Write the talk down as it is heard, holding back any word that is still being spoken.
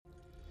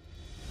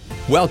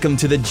Welcome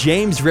to the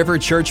James River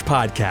Church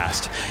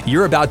Podcast.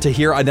 You're about to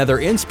hear another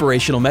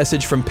inspirational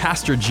message from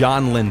Pastor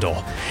John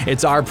Lindell.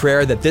 It's our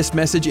prayer that this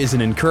message is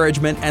an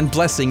encouragement and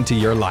blessing to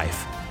your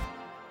life.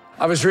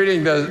 I was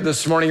reading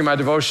this morning in my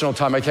devotional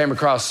time, I came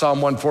across Psalm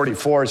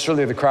 144. It's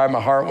really the cry of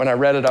my heart. When I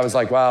read it, I was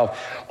like, wow,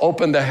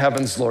 open the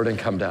heavens, Lord, and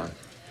come down.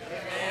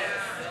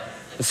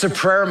 It's a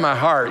prayer in my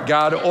heart.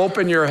 God,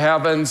 open your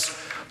heavens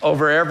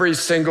over every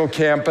single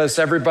campus,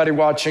 everybody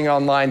watching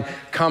online,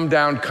 come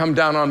down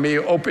on me,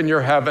 open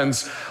your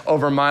heavens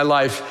over my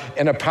life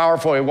in a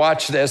powerful way.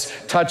 Watch this,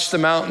 touch the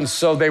mountains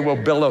so they will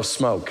billow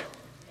smoke.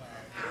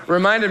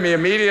 Reminded me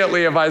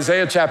immediately of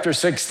Isaiah chapter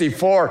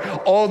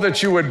 64, oh,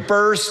 that you would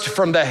burst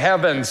from the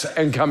heavens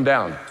and come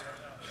down.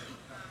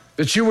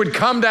 That you would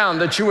come down,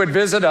 that you would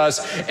visit us.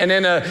 And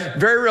in a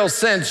very real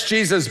sense,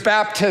 Jesus'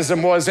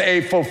 baptism was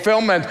a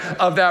fulfillment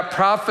of that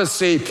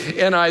prophecy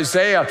in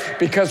Isaiah,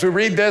 because we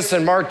read this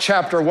in Mark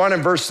chapter 1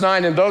 and verse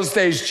 9. In those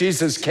days,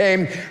 Jesus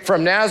came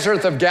from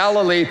Nazareth of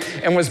Galilee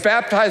and was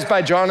baptized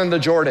by John in the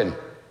Jordan.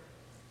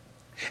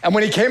 And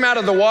when he came out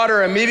of the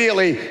water,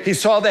 immediately he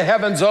saw the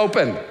heavens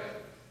open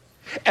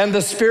and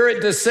the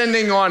Spirit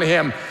descending on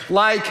him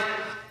like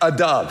a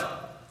dove.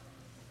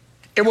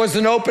 It was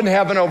an open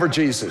heaven over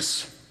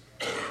Jesus.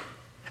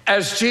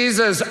 As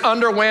Jesus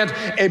underwent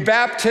a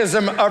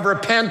baptism of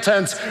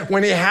repentance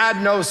when he had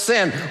no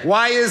sin.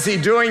 Why is he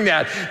doing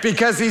that?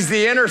 Because he's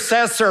the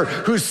intercessor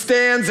who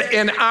stands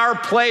in our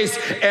place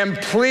and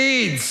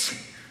pleads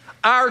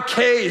our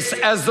case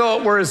as though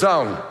it were his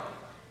own.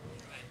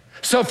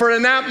 So for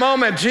in that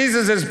moment,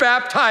 Jesus is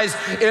baptized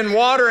in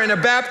water in a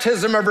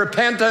baptism of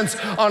repentance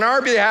on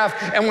our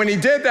behalf. And when he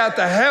did that,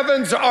 the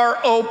heavens are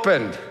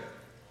opened.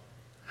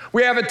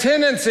 We have a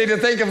tendency to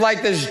think of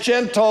like this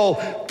gentle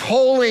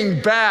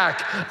pulling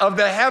back of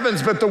the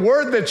heavens, but the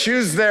word that's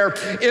used there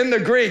in the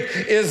Greek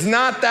is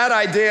not that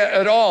idea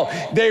at all.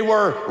 They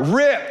were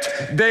ripped,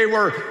 they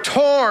were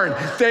torn,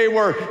 they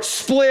were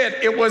split.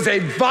 It was a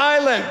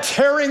violent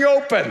tearing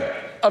open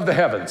of the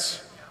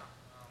heavens.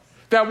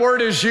 That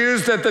word is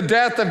used at the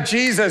death of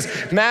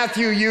Jesus.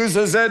 Matthew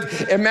uses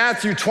it in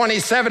Matthew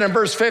 27 and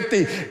verse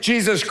 50.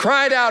 Jesus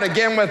cried out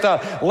again with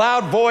a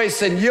loud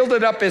voice and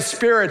yielded up his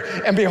spirit.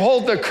 And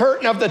behold, the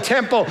curtain of the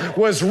temple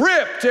was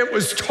ripped. It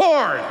was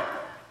torn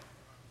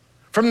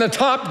from the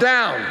top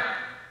down.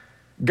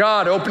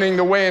 God opening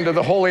the way into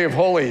the Holy of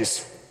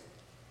Holies.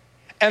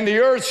 And the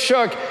earth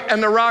shook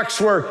and the rocks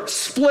were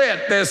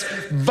split. This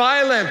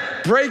violent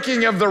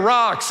breaking of the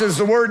rocks is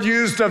the word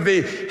used of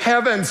the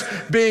heavens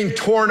being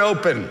torn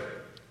open.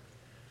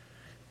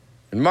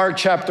 In Mark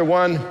chapter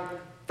 1,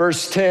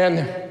 verse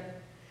 10,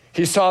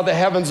 he saw the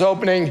heavens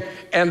opening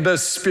and the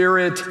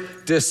Spirit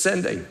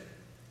descending.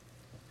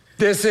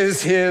 This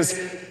is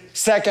his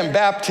second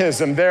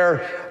baptism.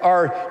 There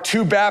are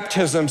two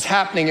baptisms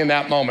happening in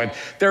that moment.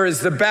 There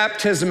is the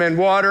baptism in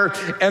water,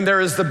 and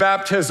there is the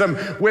baptism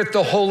with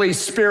the Holy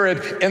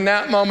Spirit in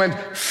that moment,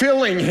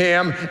 filling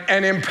him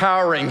and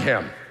empowering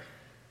him.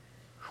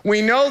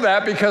 We know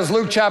that because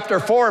Luke chapter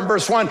 4 and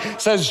verse 1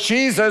 says,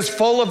 Jesus,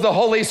 full of the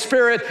Holy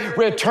Spirit,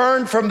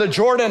 returned from the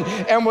Jordan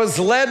and was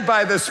led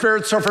by the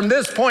Spirit. So from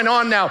this point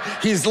on now,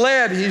 he's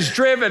led, he's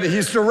driven,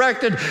 he's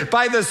directed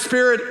by the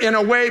Spirit in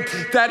a way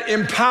that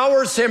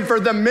empowers him for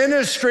the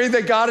ministry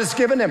that God has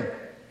given him.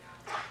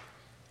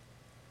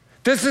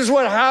 This is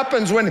what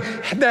happens when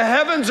the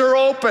heavens are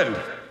opened.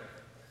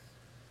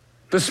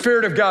 The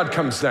Spirit of God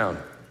comes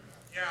down.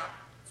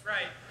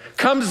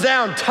 Comes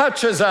down,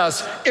 touches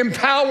us,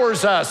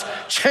 empowers us,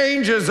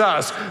 changes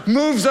us,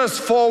 moves us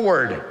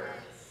forward.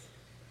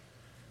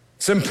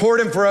 It's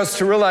important for us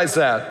to realize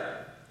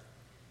that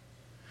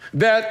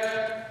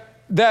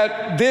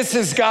this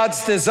is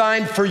God's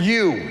design for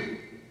you,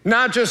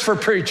 not just for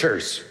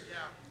preachers.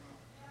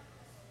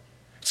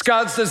 It's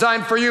God's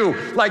design for you,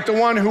 like the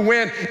one who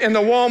went in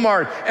the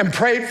Walmart and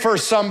prayed for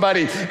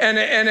somebody and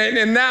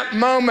in that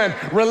moment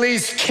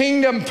released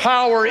kingdom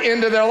power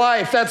into their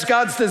life. That's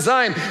God's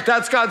design.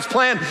 That's God's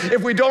plan.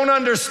 If we don't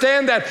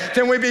understand that,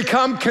 then we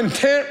become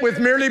content with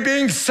merely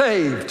being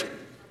saved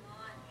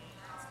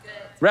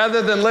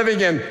rather than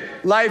living in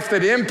life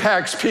that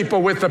impacts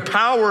people with the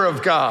power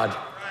of God.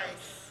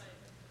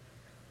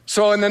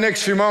 So in the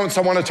next few moments,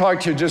 I want to talk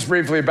to you just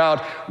briefly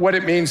about what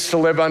it means to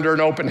live under an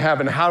open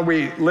heaven, how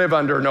we live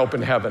under an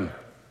open heaven.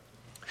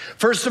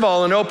 First of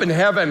all, an open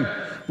heaven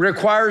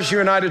requires you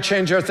and I to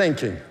change our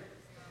thinking.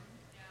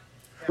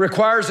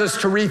 Requires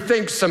us to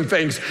rethink some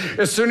things.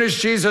 As soon as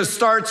Jesus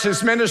starts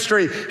his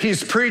ministry,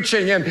 he's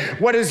preaching. And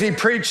what is he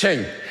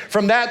preaching?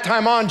 From that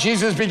time on,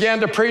 Jesus began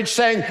to preach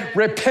saying,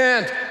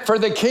 repent, for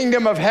the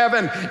kingdom of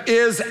heaven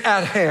is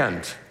at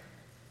hand.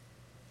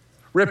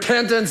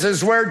 Repentance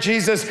is where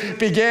Jesus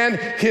began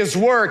his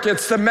work.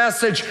 It's the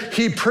message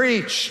he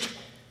preached.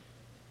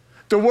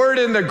 The word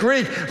in the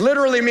Greek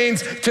literally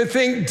means to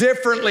think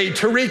differently,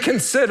 to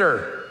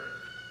reconsider.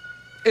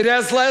 It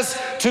has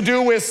less to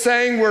do with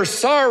saying we're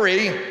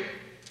sorry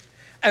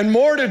and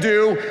more to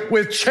do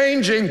with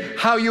changing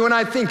how you and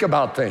I think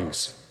about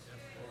things.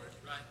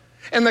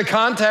 In the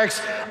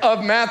context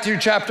of Matthew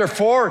chapter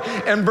 4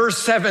 and verse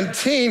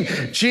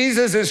 17,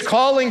 Jesus is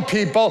calling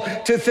people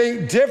to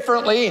think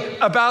differently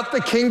about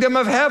the kingdom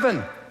of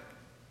heaven.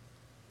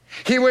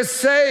 He was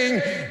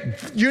saying,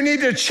 you need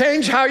to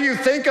change how you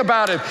think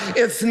about it.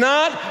 It's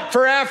not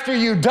for after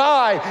you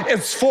die,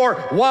 it's for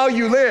while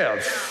you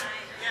live.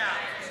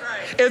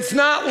 It's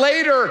not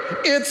later,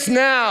 it's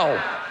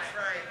now.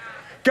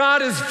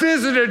 God has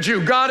visited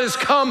you. God has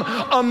come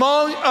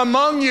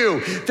among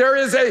you. There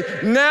is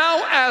a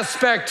now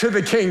aspect to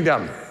the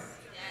kingdom.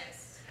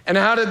 And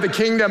how did the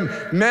kingdom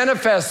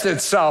manifest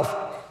itself?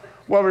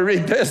 Well, we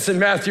read this in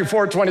Matthew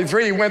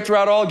 4:23. He went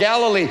throughout all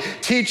Galilee,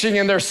 teaching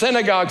in their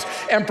synagogues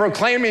and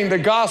proclaiming the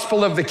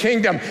gospel of the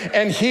kingdom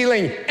and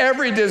healing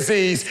every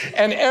disease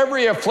and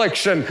every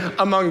affliction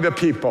among the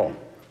people.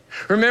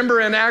 Remember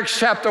in Acts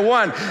chapter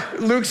 1,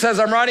 Luke says,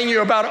 I'm writing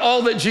you about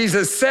all that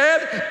Jesus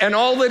said and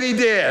all that he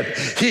did.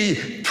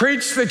 He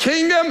preached the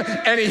kingdom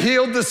and he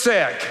healed the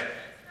sick.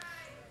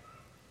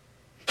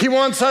 He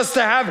wants us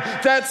to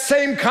have that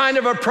same kind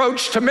of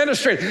approach to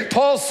ministry.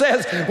 Paul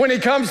says when he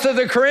comes to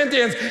the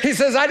Corinthians, he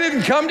says, I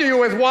didn't come to you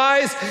with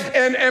wise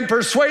and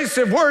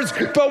persuasive words,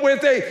 but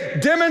with a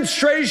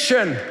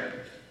demonstration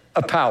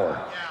of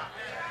power.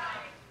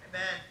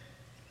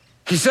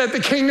 He said the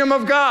kingdom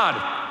of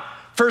God,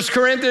 1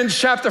 Corinthians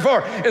chapter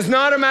 4, is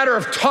not a matter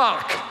of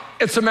talk,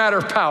 it's a matter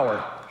of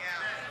power.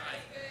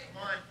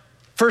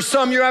 For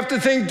some, you have to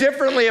think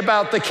differently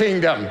about the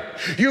kingdom.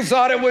 You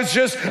thought it was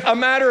just a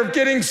matter of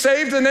getting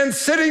saved and then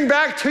sitting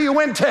back till you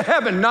went to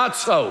heaven. Not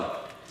so.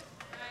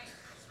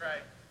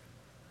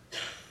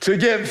 To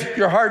give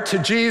your heart to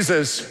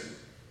Jesus,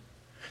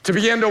 to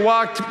begin to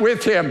walk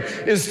with him,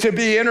 is to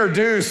be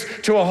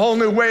introduced to a whole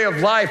new way of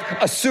life,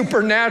 a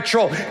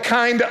supernatural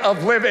kind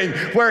of living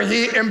where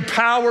he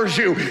empowers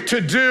you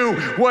to do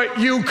what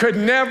you could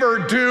never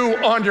do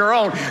on your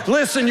own.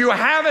 Listen, you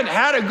haven't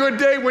had a good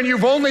day when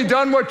you've only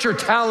done what your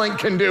talent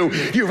can do.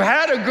 You've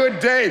had a good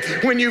day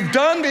when you've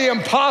done the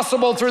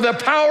impossible through the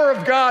power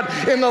of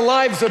God in the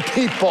lives of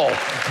people.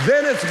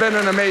 Then it's been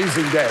an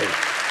amazing day.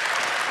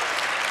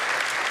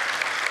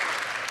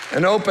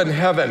 An open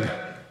heaven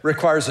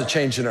requires a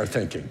change in our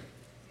thinking.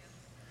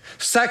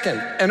 Second,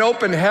 an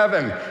open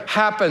heaven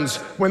happens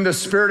when the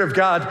Spirit of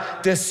God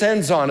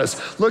descends on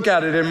us. Look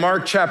at it in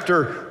Mark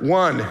chapter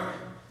 1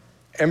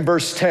 and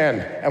verse 10.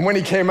 And when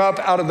he came up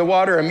out of the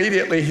water,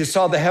 immediately he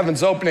saw the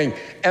heavens opening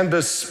and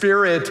the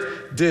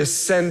Spirit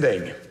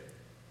descending.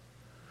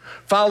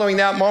 Following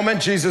that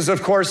moment, Jesus,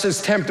 of course,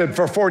 is tempted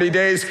for 40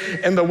 days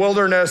in the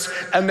wilderness.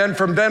 And then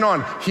from then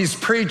on, he's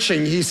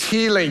preaching, he's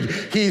healing,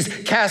 he's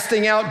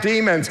casting out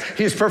demons,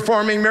 he's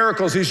performing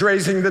miracles, he's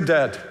raising the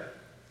dead.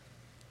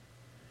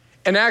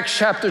 In Acts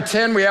chapter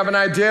 10, we have an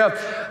idea,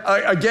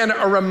 again,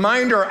 a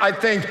reminder, I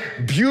think,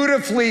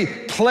 beautifully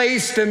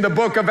placed in the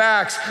book of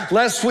Acts,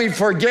 lest we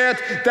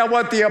forget that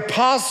what the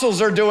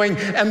apostles are doing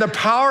and the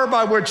power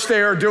by which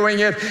they are doing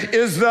it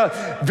is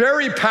the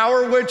very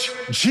power which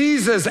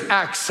Jesus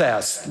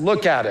accessed.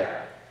 Look at it.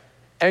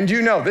 And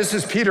you know, this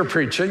is Peter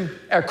preaching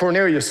at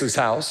Cornelius'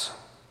 house.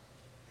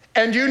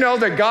 And you know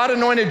that God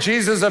anointed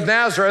Jesus of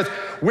Nazareth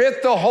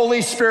with the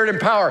Holy Spirit and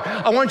power.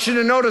 I want you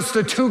to notice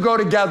the two go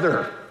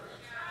together.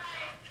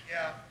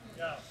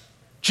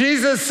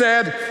 Jesus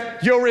said,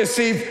 you'll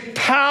receive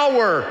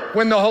power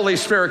when the Holy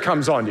Spirit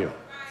comes on you.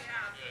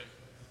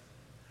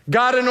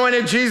 God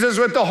anointed Jesus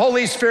with the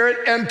Holy Spirit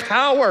and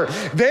power.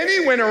 Then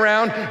he went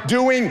around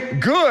doing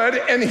good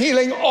and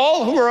healing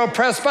all who were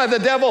oppressed by the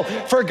devil,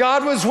 for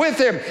God was with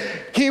him.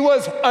 He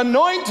was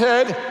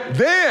anointed,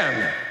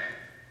 then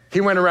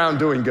he went around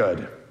doing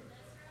good.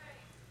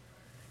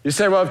 You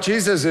say, well, if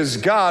Jesus is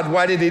God,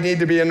 why did he need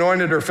to be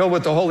anointed or filled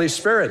with the Holy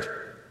Spirit?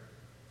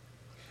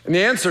 And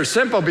the answer is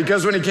simple,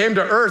 because when he came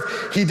to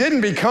earth, he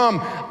didn't become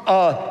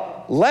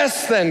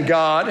less than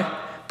God,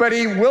 but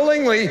he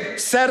willingly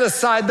set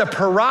aside the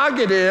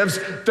prerogatives,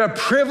 the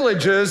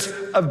privileges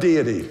of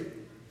deity. In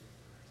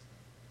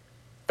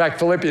fact,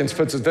 Philippians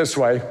puts it this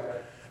way: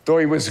 though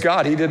he was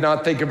God, he did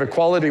not think of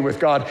equality with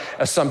God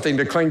as something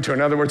to cling to.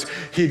 In other words,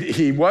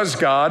 he was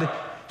God,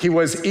 he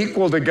was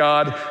equal to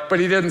God, but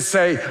he didn't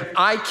say,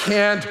 I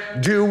can't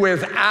do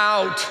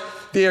without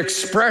the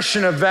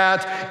expression of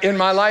that in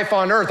my life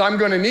on earth. I'm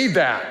going to need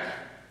that.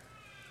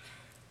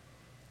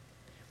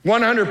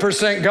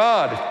 100%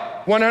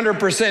 God,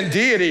 100%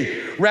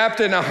 deity,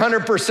 wrapped in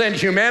 100%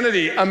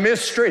 humanity, a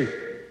mystery.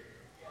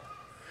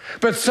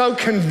 But so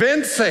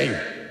convincing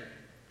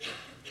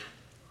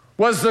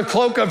was the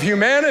cloak of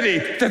humanity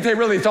that they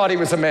really thought he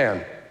was a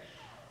man.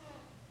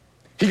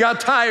 He got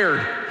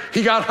tired,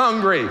 he got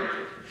hungry,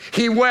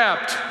 he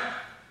wept.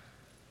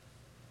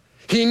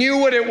 He knew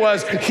what it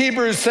was.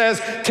 Hebrews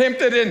says,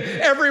 tempted in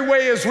every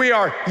way as we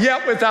are,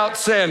 yet without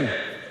sin.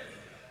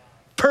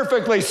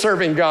 Perfectly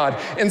serving God.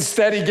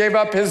 Instead, he gave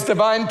up his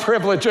divine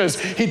privileges.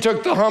 He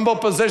took the humble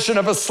position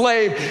of a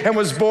slave and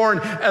was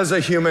born as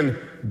a human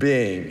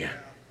being.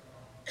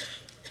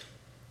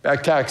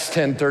 Back to Acts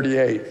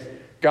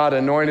 10:38. God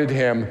anointed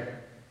him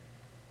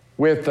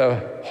with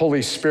the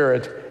Holy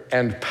Spirit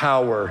and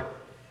power.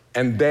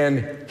 and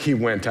then he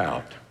went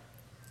out.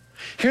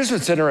 Here's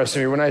what's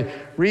interesting to me. When I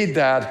read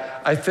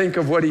that, I think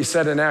of what he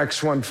said in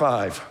Acts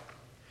 1:5.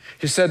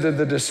 He said to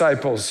the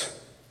disciples,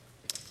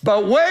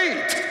 but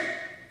wait,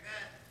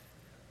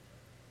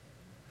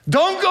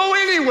 don't go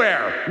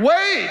anywhere,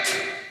 wait.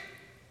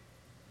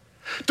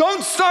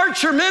 Don't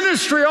start your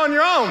ministry on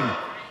your own,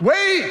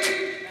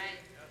 wait.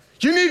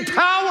 You need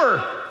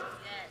power.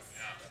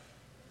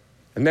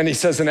 And then he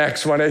says in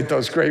Acts 1:8,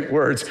 those great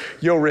words,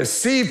 you'll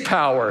receive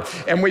power.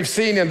 And we've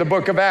seen in the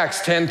book of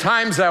Acts 10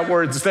 times that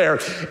word's there.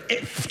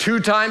 2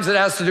 times it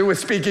has to do with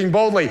speaking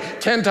boldly.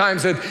 10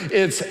 times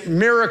it's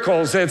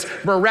miracles, it's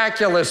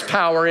miraculous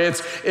power,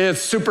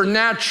 it's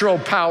supernatural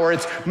power,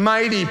 it's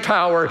mighty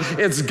power,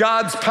 it's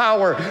God's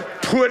power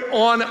put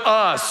on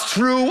us,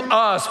 through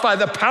us, by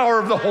the power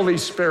of the Holy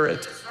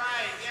Spirit.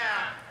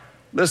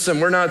 Listen,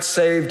 we're not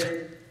saved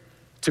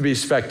to be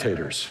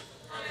spectators.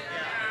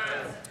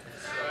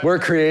 We're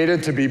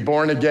created to be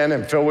born again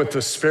and filled with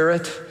the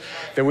Spirit,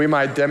 that we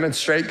might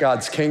demonstrate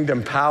God's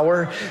kingdom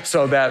power,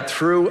 so that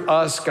through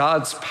us,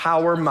 God's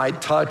power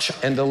might touch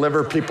and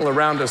deliver people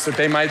around us, that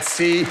they might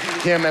see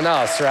him in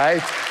us,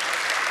 right?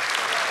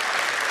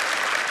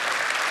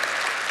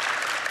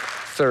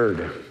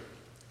 Third,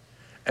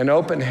 an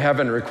open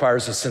heaven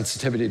requires a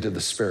sensitivity to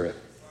the Spirit.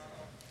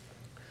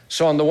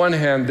 So on the one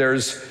hand,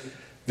 there's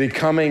the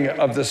coming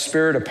of the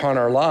Spirit upon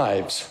our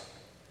lives,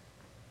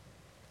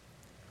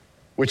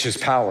 which is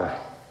power.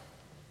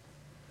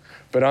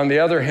 But on the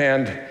other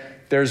hand,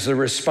 there's the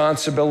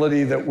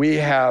responsibility that we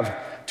have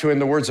to, in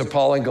the words of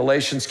Paul in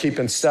Galatians, keep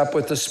in step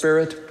with the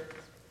Spirit,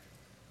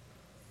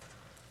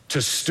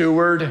 to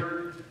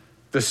steward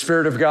the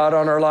Spirit of God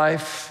on our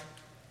life.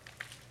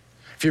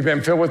 If you've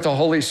been filled with the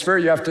Holy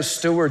Spirit, you have to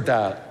steward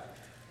that.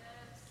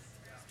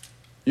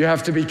 You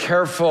have to be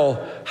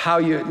careful how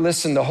you,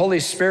 listen, the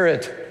Holy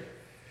Spirit,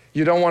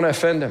 you don't want to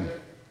offend him.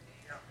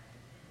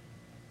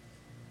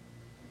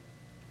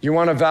 You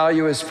want to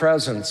value his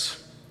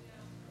presence.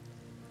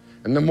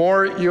 And the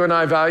more you and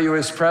I value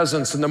his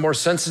presence and the more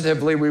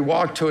sensitively we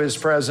walk to his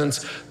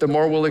presence, the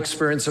more we'll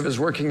experience of his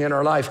working in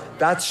our life.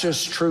 That's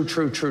just true.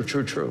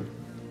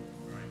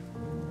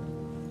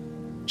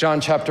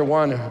 John chapter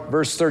 1,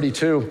 verse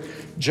 32.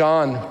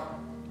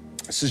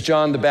 This is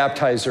John the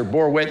baptizer,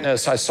 bore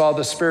witness. I saw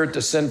the Spirit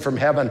descend from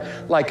heaven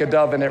like a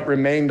dove, and it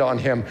remained on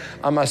him.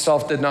 I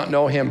myself did not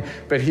know him,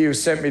 but he who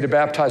sent me to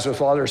baptize with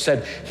water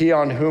said, he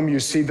on whom you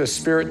see the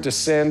Spirit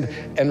descend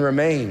and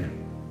remain,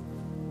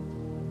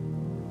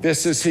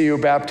 this is he who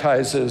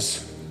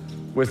baptizes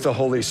with the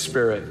Holy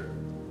Spirit.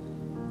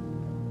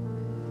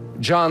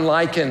 John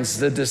likens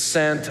the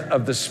descent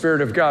of the Spirit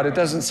of God. It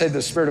doesn't say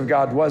the Spirit of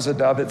God was a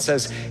dove. It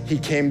says he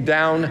came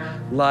down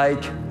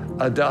like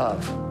a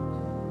dove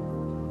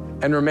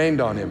and remained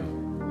on him.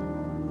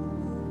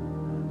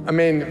 I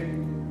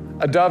mean,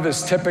 a dove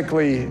is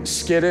typically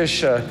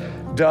skittish. A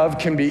dove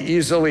can be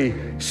easily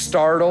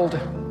startled.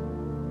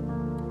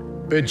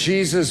 But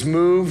Jesus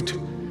moved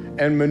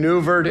and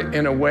maneuvered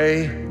in a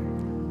way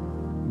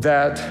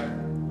that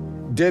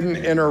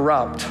didn't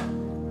interrupt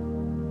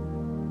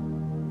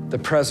the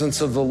presence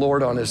of the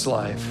Lord on his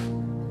life.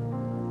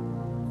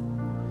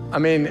 I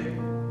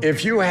mean,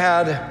 if you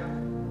had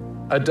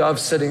a dove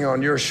sitting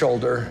on your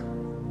shoulder,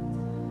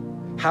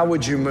 how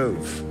would you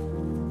move?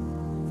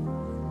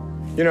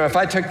 You know, if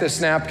I took this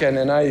napkin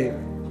and I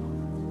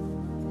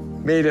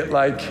made it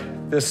like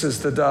this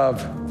is the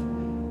dove,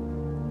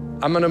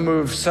 I'm gonna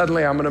move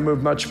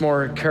much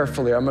more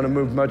carefully. I'm gonna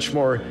move much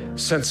more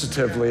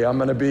sensitively. I'm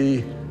gonna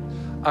be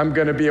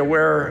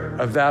aware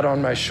of that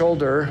on my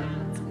shoulder,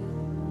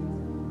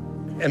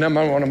 and I'm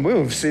gonna wanna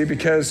move, see,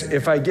 because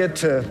if I get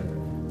to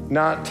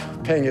not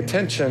paying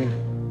attention,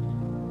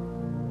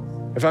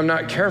 if I'm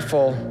not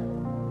careful,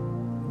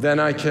 then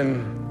I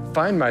can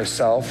find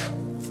myself,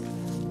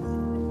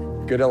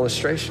 good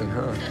illustration,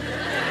 huh?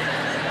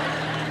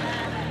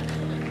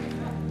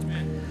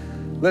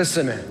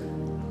 Listen,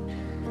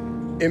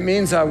 it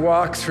means I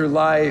walk through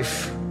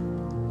life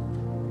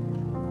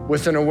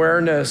with an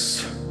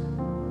awareness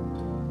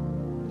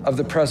of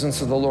the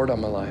presence of the Lord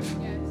on my life.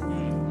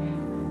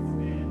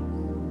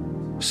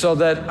 So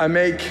that I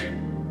make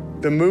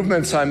the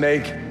movements I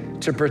make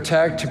to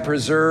protect, to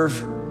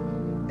preserve,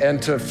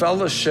 and to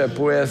fellowship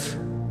with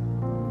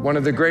one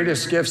of the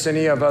greatest gifts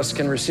any of us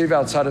can receive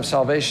outside of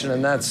salvation,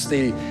 and that's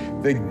the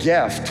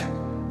gift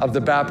of the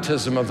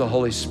baptism of the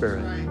Holy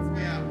Spirit.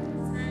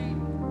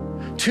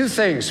 Two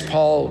things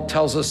Paul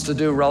tells us to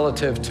do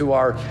relative to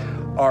our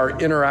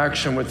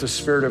interaction with the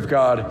Spirit of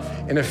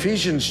God. In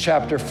Ephesians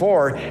chapter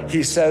 4,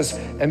 he says,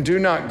 and do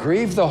not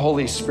grieve the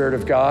Holy Spirit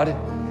of God.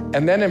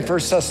 And then in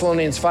 1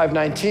 Thessalonians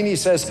 5:19, he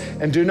says,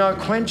 and do not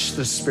quench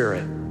the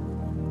Spirit.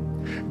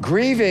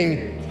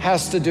 Grieving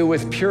has to do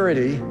with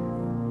purity.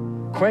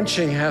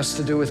 Quenching has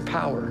to do with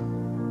power.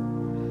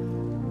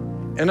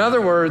 In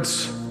other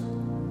words,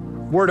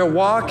 we're to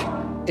walk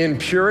in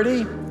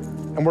purity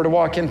and we're to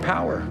walk in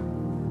power.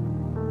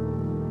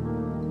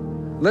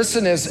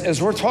 Listen,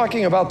 as we're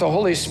talking about the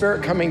Holy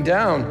Spirit coming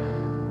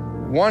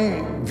down,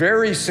 one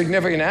very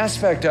significant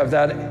aspect of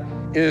that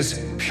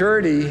is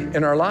purity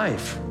in our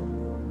life.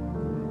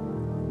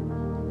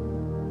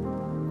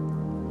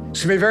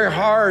 It's gonna be very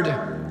hard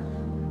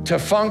to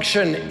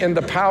function in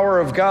the power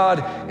of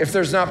God if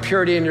there's not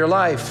purity in your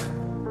life.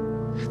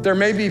 There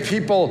may be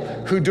people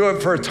who do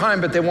it for a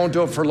time, but they won't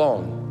do it for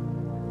long.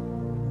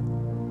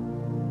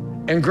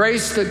 And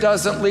grace that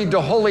doesn't lead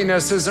to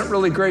holiness isn't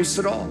really grace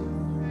at all.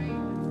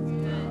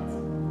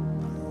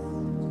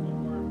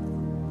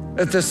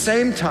 At the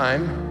same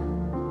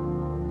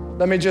time,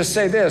 let me just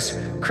say this,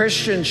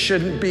 Christians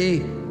shouldn't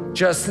be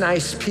just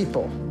nice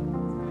people.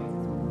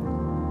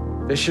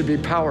 They should be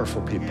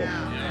powerful people.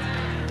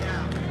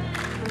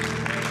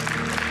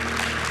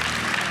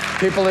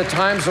 People at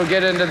times will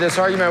get into this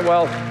argument,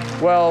 well,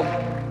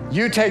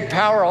 you take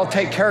power, I'll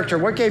take character.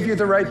 What gave you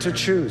the right to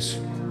choose?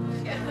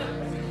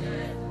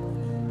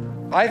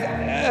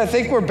 I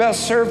think we're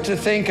best served to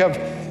think of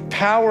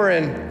power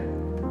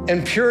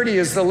and purity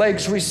as the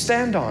legs we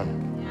stand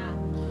on.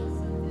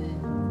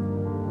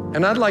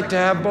 And I'd like to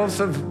have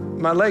both of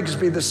my legs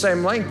be the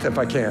same length if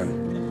I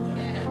can.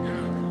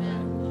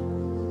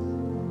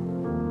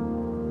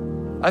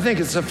 I think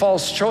it's a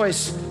false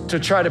choice to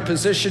try to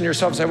position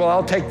yourself and say, well,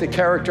 I'll take the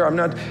character.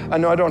 I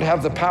know I don't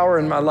have the power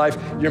in my life.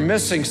 You're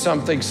missing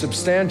something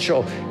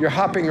substantial. You're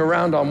hopping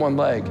around on one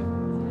leg.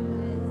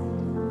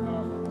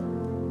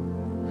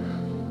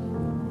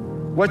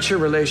 What's your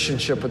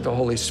relationship with the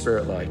Holy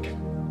Spirit like?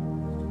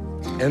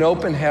 An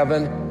open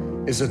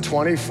heaven is a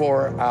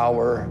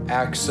 24-hour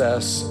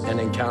access and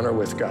encounter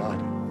with God.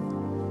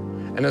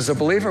 And as a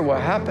believer,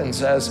 what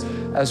happens as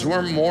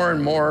we're more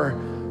and more,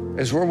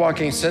 as we're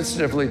walking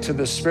sensitively to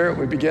the Spirit,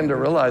 we begin to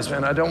realize,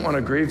 man, I don't want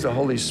to grieve the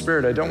Holy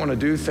Spirit. I don't want to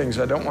do things.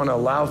 I don't want to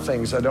allow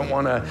things. I don't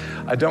want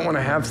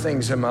to have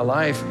things in my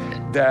life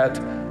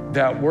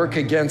that work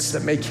against,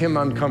 that make him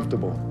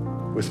uncomfortable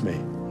with me.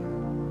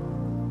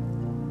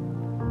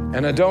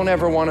 And I don't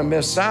ever want to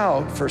miss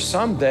out. For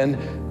some, then,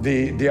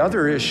 the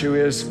other issue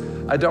is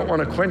I don't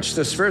want to quench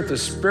the Spirit. The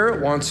Spirit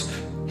wants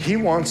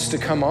to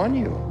come on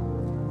you.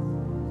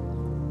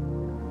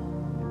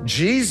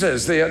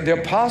 Jesus, the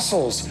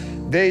apostles,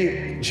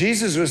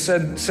 Jesus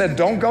said,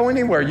 don't go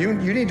anywhere. You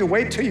need to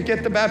wait till you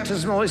get the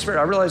baptism of the Holy Spirit.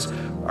 I realize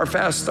our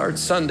fast starts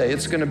Sunday.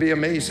 It's going to be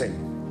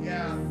amazing.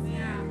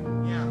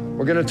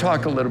 We're going to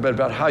talk a little bit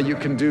about how you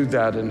can do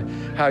that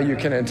and how you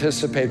can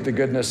anticipate the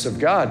goodness of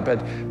God. But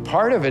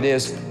part of it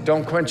is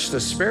don't quench the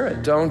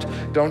Spirit. Don't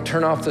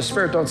turn off the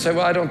Spirit. Don't say,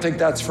 well, I don't think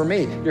that's for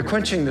me. You're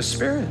quenching the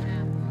Spirit.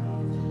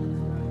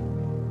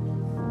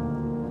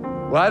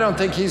 Well, I don't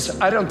think he's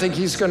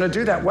going to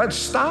do that. What?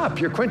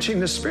 Stop. You're quenching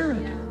the Spirit.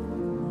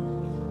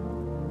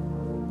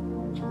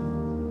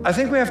 I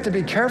think we have to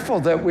be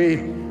careful that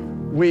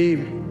we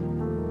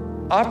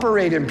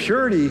operate in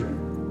purity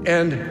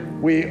and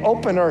we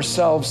open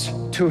ourselves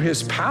to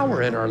his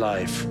power in our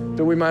life,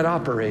 that we might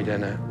operate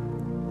in it.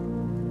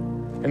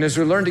 And as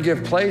we learn to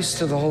give place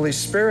to the Holy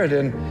Spirit,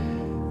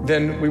 and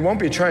then we won't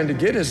be trying to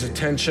get his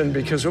attention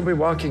because we'll be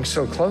walking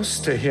so close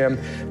to him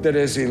that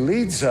as he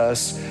leads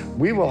us,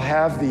 we will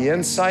have the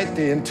insight,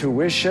 the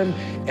intuition,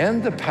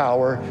 and the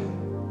power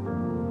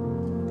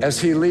as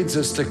he leads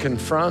us to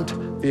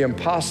confront the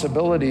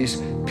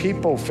impossibilities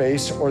people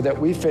face or that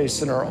we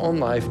face in our own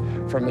life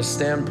from a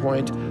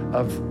standpoint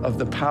of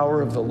the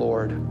power of the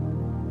Lord.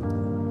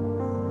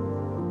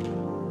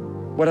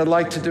 What I'd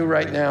like to do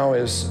right now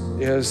is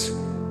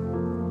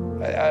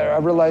I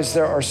realize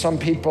there are some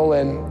people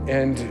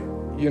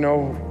and you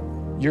know,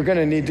 you're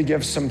gonna need to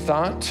give some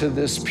thought to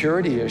this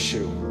purity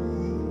issue.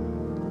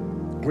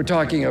 We're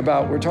talking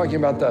about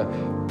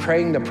the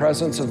praying the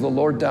presence of the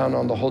Lord down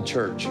on the whole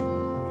church.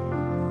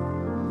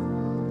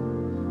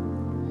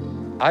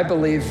 I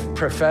believe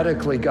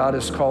prophetically God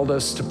has called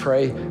us to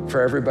pray for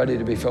everybody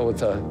to be filled with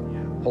the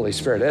Holy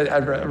Spirit. I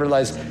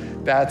realize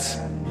that's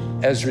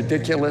as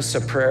ridiculous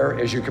a prayer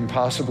as you can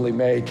possibly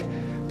make,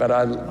 but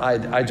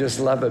I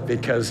just love it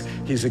because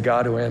he's a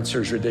God who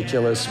answers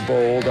ridiculous,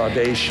 bold,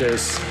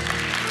 audacious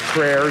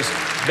prayers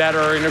that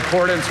are in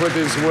accordance with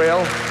his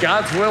will.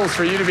 God's will is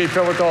for you to be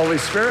filled with the Holy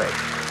Spirit.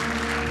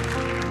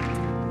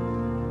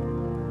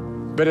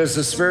 But as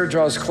the Spirit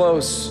draws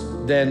close,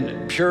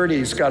 then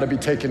purity's got to be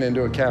taken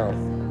into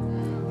account.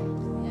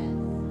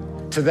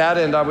 To that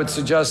end, I would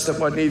suggest that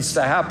what needs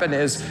to happen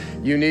is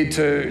you need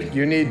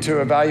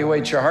to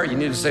evaluate your heart. You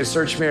need to say,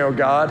 search me, O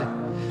God.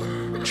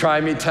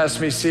 Try me,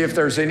 test me, see if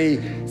there's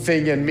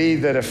anything in me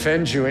that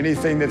offends you,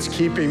 anything that's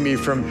keeping me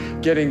from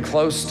getting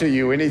close to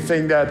you,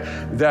 anything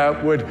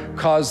that would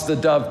cause the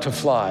dove to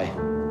fly.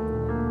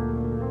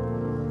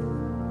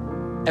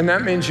 And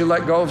that means you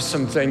let go of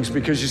some things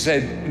because you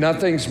say,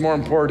 nothing's more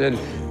important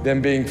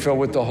than being filled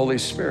with the Holy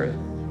Spirit.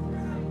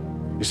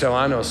 You say, well,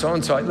 I know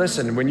so-and-so.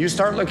 Listen, when you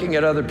start looking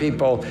at other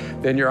people,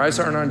 then your eyes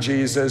aren't on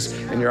Jesus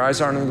and your eyes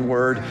aren't on the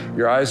Word.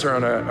 Your eyes are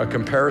on a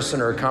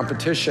comparison or a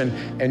competition,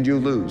 and you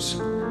lose.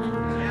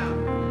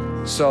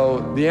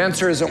 So the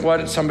answer isn't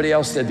what somebody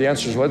else did. The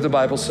answer is what did the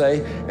Bible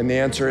say? And the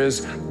answer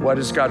is what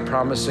is God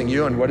promising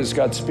you and what is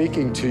God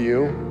speaking to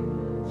you?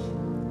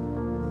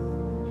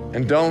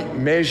 And don't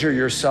measure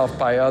yourself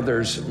by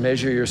others.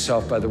 Measure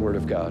yourself by the Word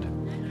of God.